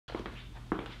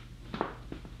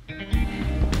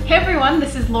Hey everyone,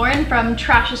 this is Lauren from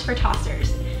Trashes for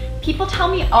Tossers. People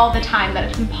tell me all the time that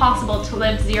it's impossible to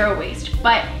live zero waste,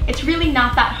 but it's really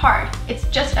not that hard. It's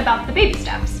just about the baby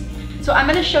steps. So I'm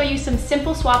going to show you some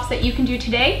simple swaps that you can do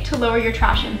today to lower your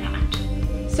trash impact.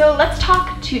 So let's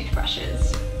talk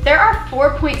toothbrushes. There are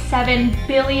 4.7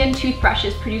 billion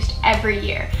toothbrushes produced every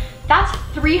year. That's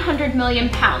 300 million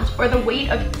pounds, or the weight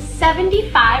of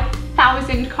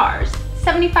 75,000 cars.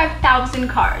 75,000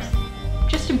 cars,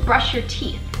 just to brush your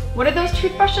teeth. What are those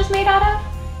toothbrushes made out of?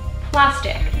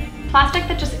 Plastic. Plastic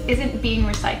that just isn't being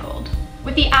recycled.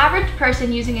 With the average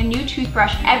person using a new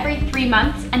toothbrush every 3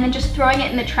 months and then just throwing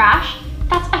it in the trash,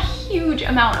 that's a huge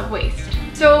amount of waste.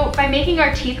 So by making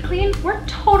our teeth clean, we're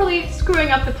totally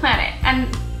screwing up the planet, and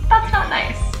that's not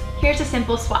nice. Here's a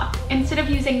simple swap. Instead of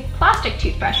using plastic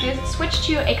toothbrushes, switch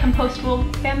to a compostable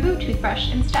bamboo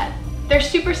toothbrush instead. They're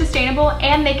super sustainable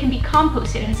and they can be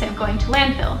composted instead of going to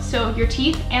landfill, so your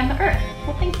teeth and the earth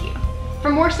will thank you. For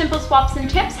more simple swaps and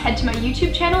tips, head to my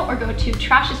YouTube channel or go to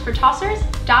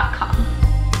trashesfortossers.com.